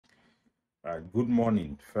Good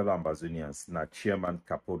morning, fellow Ambazonians. Na Chairman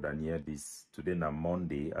Capo Daniel this today na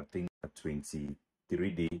Monday, I think 23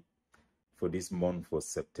 day for this month for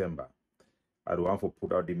September. I don't want to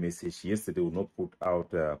put out the message. Yesterday we not put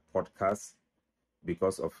out a podcast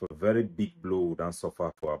because of a very big blow we done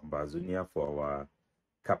suffer for Ambazonia for our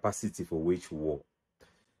capacity for wage war.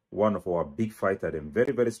 One of our big fighter, them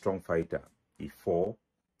very, very strong fighter, he fall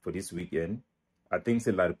for this weekend. I think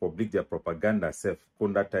say La Republic, their propaganda self,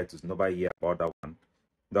 conduct titles never hear about that one.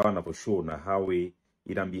 That one for sure now how we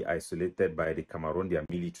it can be isolated by the Cameroonian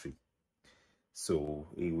military. So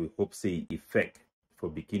we hope say effect for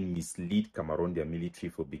begin mislead Cameroonian military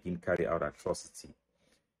for begin carry out atrocity.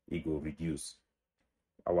 It will reduce.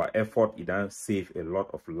 Our effort it can save a lot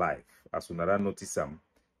of life. As we notice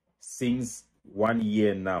since 1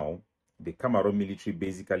 year now, the Cameroon military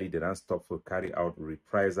basically they don't stop for carry out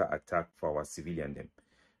reprisal attack for our civilian them.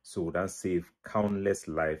 So we don't save countless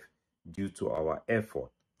life due to our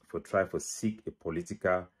effort for try to seek a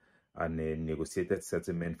political and a negotiated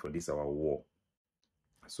settlement for this our war.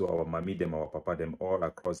 So our mommy them, our papa them all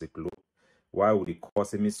across the globe. Why would the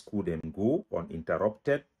cosmic school them go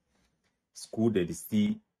uninterrupted? School they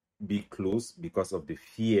still be closed because of the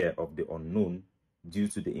fear of the unknown due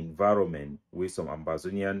to the environment where some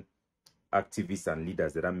Ambazonian activists and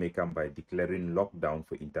leaders that are making by declaring lockdown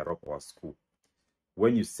for interrupt our school.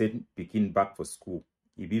 When you send Peking back for school,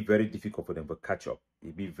 it be very difficult for them to catch up.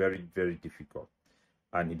 It be very, very difficult.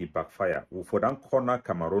 And it backfire. We for that corner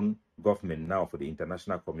Cameroon government now for the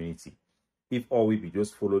international community. If all we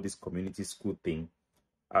just follow this community school thing,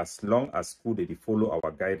 as long as school they follow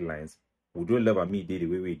our guidelines, we don't let me the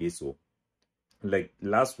way we did so. Like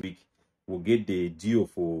last week, we'll get the deal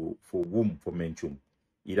for womb for Menchum.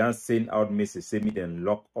 He then send out message, say me then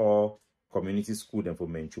lock all community school them for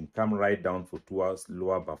Menchum. Come right down for 2 hours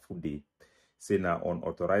lower Bafude. Say now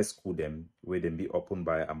unauthorized school them where them be opened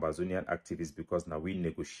by Ambazonian activists because now we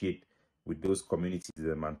negotiate with those communities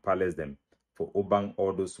them and palace them for Obang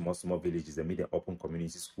all those small villages and make them open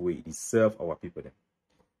community school where it serve our people them.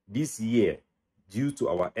 This year, due to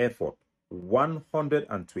our effort,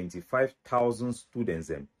 125,000 students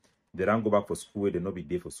them they don't go back for school where they not be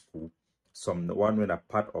there for school. Some one when a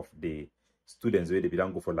part of the students where they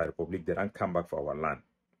don't go for La Republic, they don't come back for our land.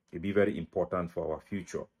 It'll be very important for our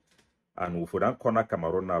future. And we for that corner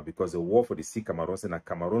Cameroon now because the war for the sea Cameroon and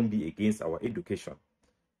Cameroon be against our education.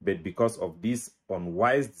 But because of this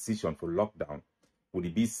unwise decision for lockdown, would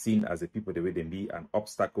it be seen as a people the way they be an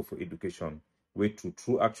obstacle for education, where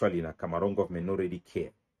true actually in a Cameroon government not really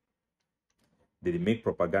care. They make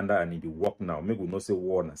propaganda and it work now. Make we not say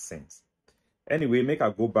war in a sense. Anyway, make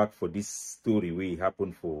I go back for this story where it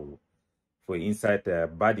happened for inside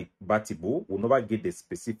Batibo. We'll never get the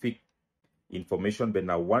specific information, but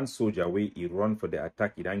now one soldier where he run for the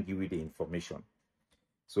attack, he don't give you the information.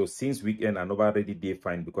 So since weekend, I never already day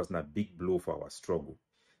fine because na big blow for our struggle.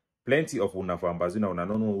 Plenty of una for Ambazuna, una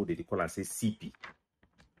don't know who they call and say CP.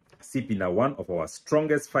 CP now one of our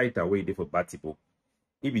strongest fighter where they for Batibo.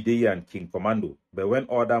 He be there and King Commando, but when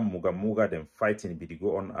other Muga them fighting, be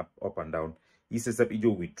go on up and down. He says up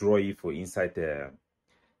Ijo withdraw you for inside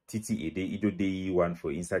TTA, Ijo day one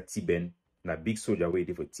for inside Tiben, na big soldier way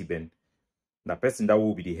for Tiben. Na person that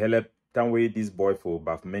will be the help time way this boy for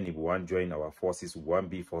Bafmen if we want join our forces, we want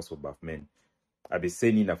be force for Bafmen. I be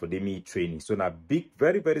saying na for them training. So na big,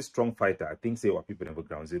 very, very strong fighter. I think say our people in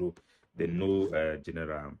ground zero, they know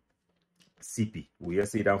General CP. We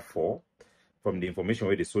just say that 4. From the information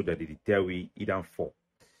where the soldier did tell we either 4.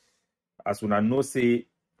 As we know say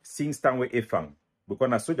since time we Efang,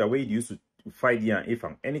 because a soldier way used to fight here and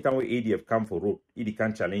Efang, anytime we ADF come for road, he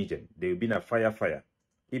can't challenge them. They will be in a fire.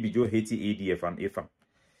 He be Joe Haiti ADF and Efang.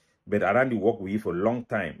 But around the work with you for a long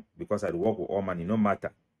time because I work with all money, no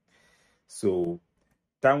matter. So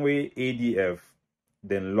time we ADF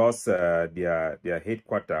then lost their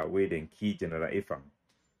headquarters where then key General Efang.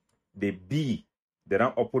 The B they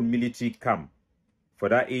don't open military camp for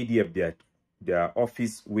that ADF their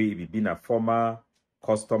office where it been a former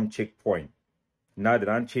custom checkpoint. Now they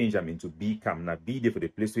don't change them into B camp. Now B there for the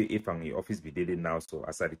place where Efang the office be dated now. So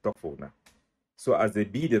as I talk for now. So as the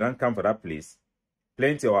B they don't come for that place,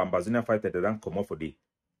 plenty of Ambazonian fighters they don't come up for day.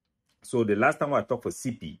 So the last time I talk for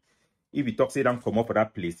CP, if he talk say don't come up for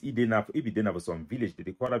that place, he didn't have some village,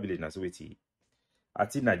 they call that village na so it. I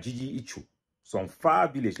think na Gigi Ichu. Some far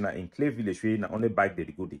village na enclave village where na only bike they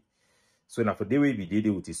go there. So now for the way we did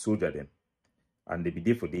it with his soldier them, and they be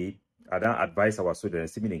there for the I don't advise our soldiers and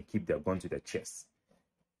see me and keep their gun to their chest.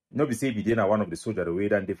 No be say be there na one of the soldiers the way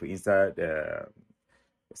that they for inside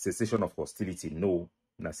cessation of hostility. No,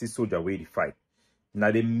 na see soldier way the fight.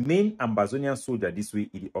 Now the main Ambazonian soldier this way,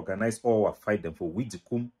 he organize all our fight them for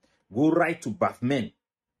Wijikum, go right to Bathmen.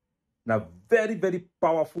 Now very, very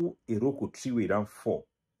powerful Iroko tree way down 4.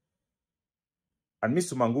 And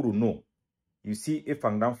Mr. Manguru no. You see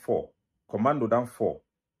Efang down 4, Commando down 4.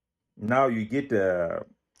 Now you get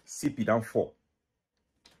CP down 4.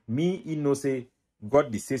 Me, you know, say,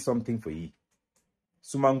 God, they say something for ye.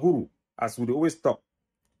 Sumanguru, as we always talk,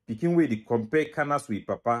 picking way they compare Kanas with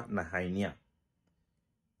Papa na Hainia.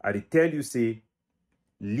 I tell you, say,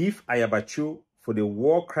 leave Ayabacho for the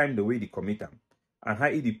war crime the way they commit them. And how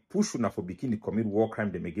they push una for begin to commit war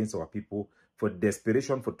crime them against our people for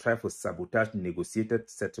desperation for try for sabotage negotiated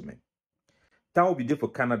settlement. Time will be there for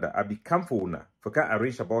Canada. I be come for una for can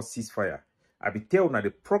arrange about ceasefire. I be tell una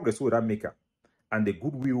the progress would that make up and the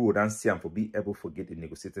goodwill would then see and for be able to get a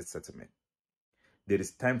negotiated settlement. There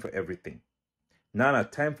is time for everything. Now a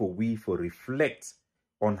time for we for reflect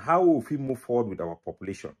on how we move forward with our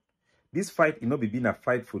population. This fight, you know, be being a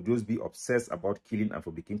fight for those be obsessed about killing and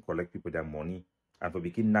for begin collect people their money and for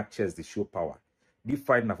begin nurtures the show power. This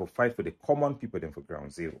fight now for fight for the common people them for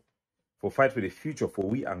ground zero. For fight for the future for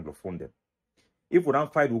we Anglophone them. If we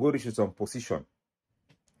don't fight, we go reach some position.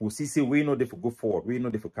 We'll see, say, we know they for go forward, we know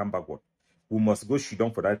they for come backward. We must go sit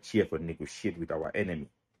down for that chair for negotiate with our enemy.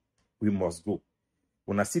 We must go.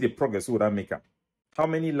 When I see the progress we would make up, how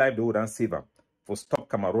many lives they would save up for stop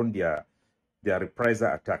Cameroon their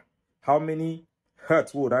reprisal attack? How many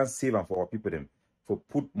hurts we would save them for our people them for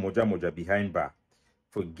put Moja behind bar?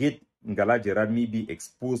 For get Ngala Gerard be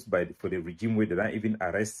exposed for the regime where they don't even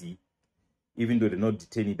arrest you. Even though they're not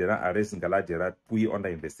detaining, they don't arrest Ngala Gerard, put you under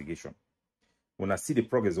investigation. When I see the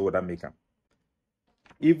progress of that make up.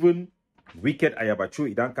 Even wicked Ayabacho,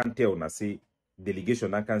 it don't can tell when I say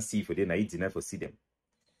delegation I can see for them, I deny for see them.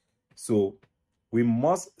 So we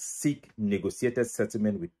must seek negotiated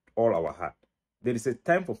settlement with all our heart. There is a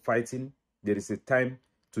time for fighting, there is a time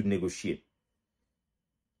to negotiate.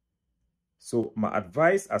 So my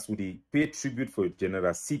advice as we pay tribute for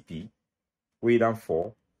General CP, way down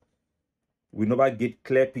for, we never get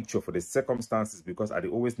clear picture for the circumstances because I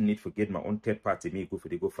always need to get my own third party me go for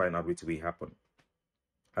they go find out which way happen.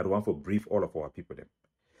 I don't want to brief all of our people them.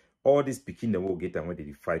 All this picking them will get and when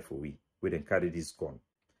they fight for we then carry this gun.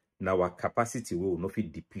 Now our capacity will not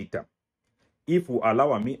fit deplete them. If we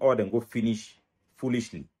allow me all them go finish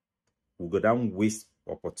foolishly, we go down waste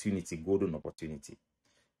opportunity, golden opportunity.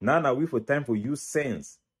 Now we for time for use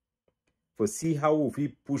sense for see how we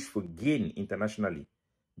push for gain internationally.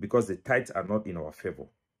 Because the tides are not in our favor.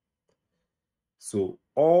 So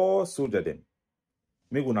all soldiers then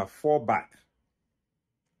may gonna fall back.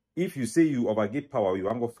 If you say you overget power, you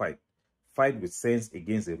want to fight. Fight with sense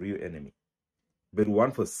against the real enemy. But we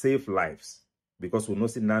want for save lives. Because we know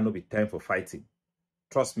see now no be time for fighting.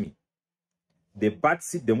 Trust me. The bad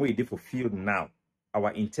seed the way it did for field now.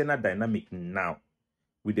 Our internal dynamic now.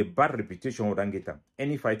 With the bad reputation we don't get them.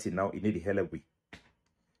 Any fighting now, it need the hell of way.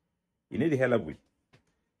 You need the hell of way.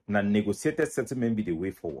 Now, negotiated settlement be the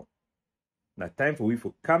way forward. Now, time for we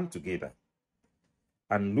to come together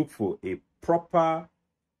and look for a proper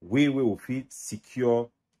way we will feel secure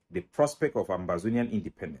the prospect of Ambazonian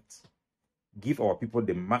independence. Give our people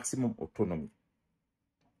the maximum autonomy.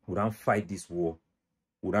 We don't fight this war.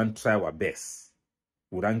 We don't try our best.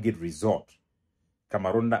 We don't get result.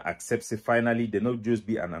 Cameroon accepts it finally. They not just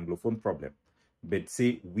be an Anglophone problem, but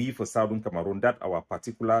say we for Southern Cameroon, that our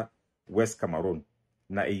particular West Cameroon,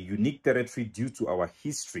 now a unique territory due to our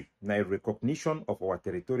history, now a recognition of our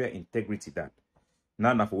territorial integrity that.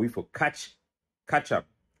 Now for we for catch up,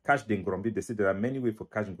 catch the Ngrombi. They say there are many ways for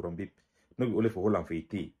catch Ngrombi, not only for hold on for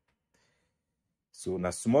it. So na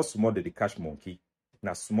small the catch monkey,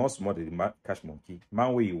 na small the catch monkey.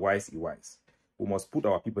 Man way he wise. We must put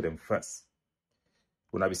our people them first.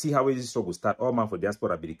 When I see how this struggle start, all man for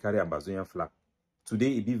diaspora be carry Ambazonian flag.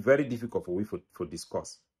 Today it be very difficult for we for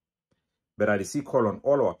discuss. But I see call on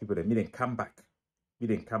all our people that we didn't come back. We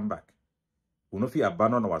will not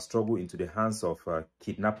abandon our struggle into the hands of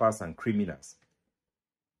kidnappers and criminals,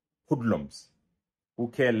 hoodlums, who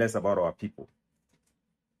care less about our people.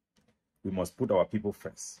 We must put our people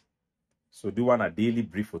first. So do want a daily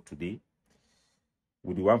brief for today.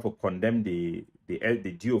 We do want to condemn the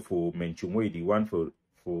deal for Menchumwe, the one for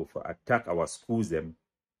attack our schools them,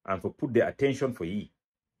 and for put the attention for ye.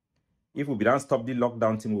 If we don't stop the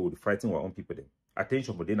lockdown thing, we will be fighting our own people then.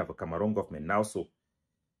 Attention for them for Cameroon government now. So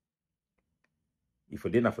if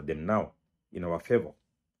we didn't for them now, in our favor.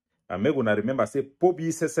 And we're gonna remember say Pope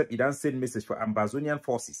said he don't send message for Ambazonian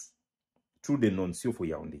forces through the nuncio for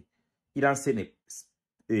Yaoundé. He don't send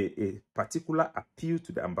a particular appeal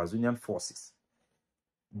to the Ambazonian forces.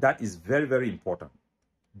 That is very, very important.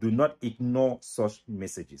 Do not ignore such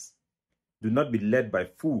messages. Do not be led by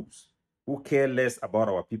fools who care less about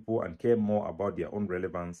our people and care more about their own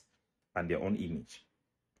relevance and their own image.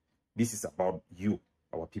 This is about you,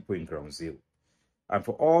 our people in Ground Zero. And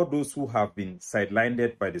for all those who have been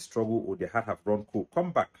sidelined by the struggle or their heart have run cold,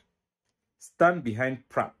 come back. Stand behind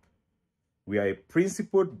PRAP. We are a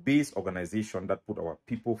principle-based organization that put our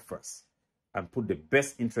people first and put the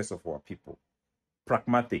best interests of our people.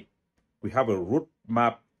 Pragmatic. We have a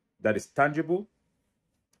roadmap that is tangible.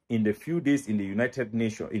 In the few days in the United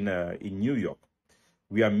Nations, in New York,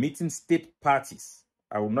 we are meeting state parties.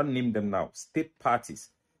 I will not name them now. State parties,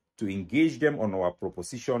 to engage them on our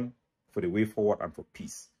proposition for the way forward and for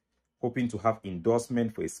peace, hoping to have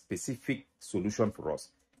endorsement for a specific solution for us.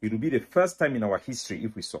 It will be the first time in our history,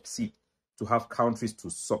 if we succeed, to have countries to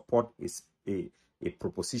support a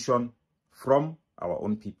proposition from our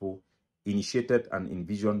own people, initiated and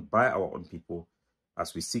envisioned by our own people,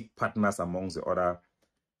 as we seek partners amongst the other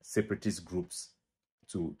separatist groups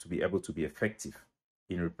to be able to be effective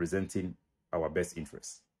in representing our best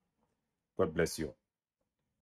interests. God bless you.